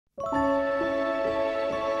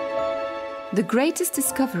The greatest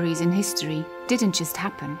discoveries in history didn't just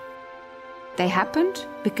happen. They happened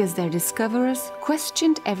because their discoverers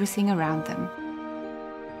questioned everything around them.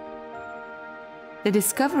 The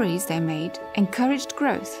discoveries they made encouraged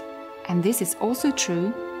growth, and this is also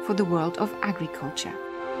true for the world of agriculture.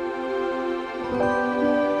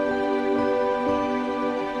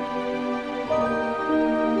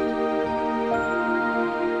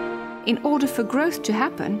 In order for growth to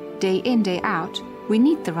happen, day in, day out, we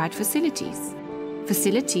need the right facilities.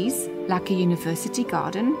 Facilities like a university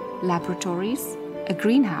garden, laboratories, a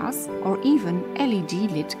greenhouse, or even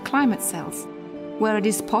LED-lit climate cells, where it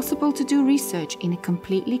is possible to do research in a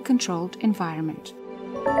completely controlled environment.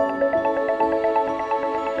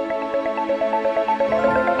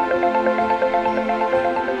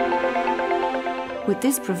 With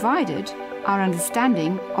this provided, our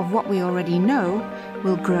understanding of what we already know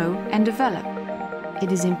will grow and develop.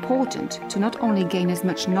 It is important to not only gain as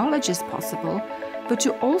much knowledge as possible, but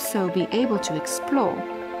to also be able to explore,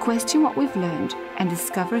 question what we've learned, and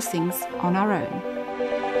discover things on our own.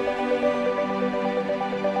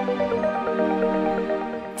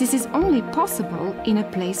 This is only possible in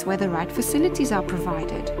a place where the right facilities are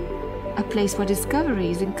provided, a place where discovery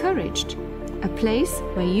is encouraged, a place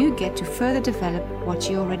where you get to further develop what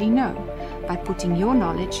you already know by putting your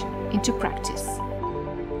knowledge into practice.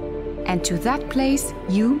 And to that place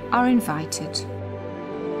you are invited.